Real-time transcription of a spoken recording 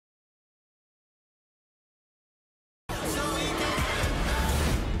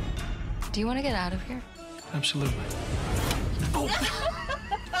Do you want to get out of here? Absolutely.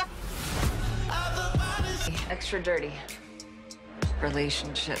 Extra dirty.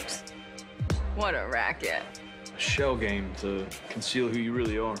 Relationships. What a racket. A shell game to conceal who you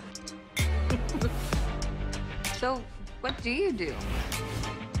really are. So, what do you do?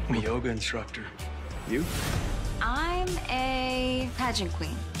 I'm a yoga instructor. You? I'm a pageant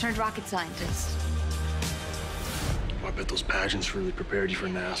queen turned rocket scientist. I bet those pageants really prepared you for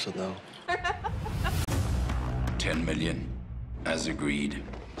NASA, though. 10 million, as agreed.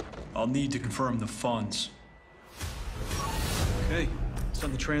 I'll need to confirm the funds. Okay, it's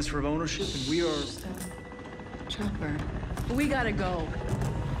on the transfer of ownership, and we are... Chopper. We gotta go.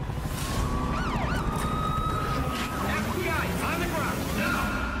 FBI, on the ground,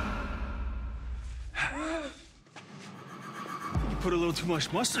 now! You put a little too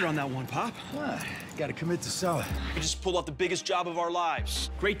much mustard on that one, Pop. What? Gotta commit to selling. We just pulled off the biggest job of our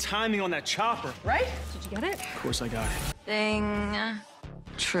lives. Great timing on that chopper. Right? Did you get it? Of course I got it. Ding.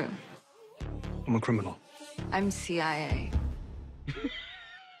 True. I'm a criminal. I'm CIA.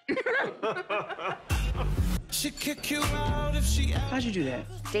 She'd kick you out if she How'd you do that?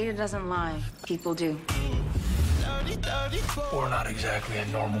 Data doesn't lie. People do. We're not exactly a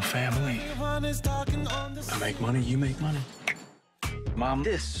normal family. I make money, you make money. Mom,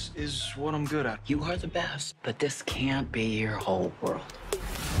 this is what I'm good at. You are the best, but this can't be your whole world.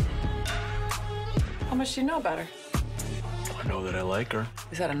 How much do you know about her? I know that I like her.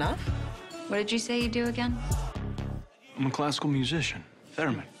 Is that enough? What did you say you do again? I'm a classical musician,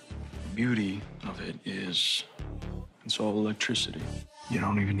 theremin. The beauty of it is it's all electricity. You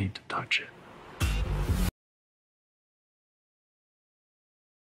don't even need to touch it.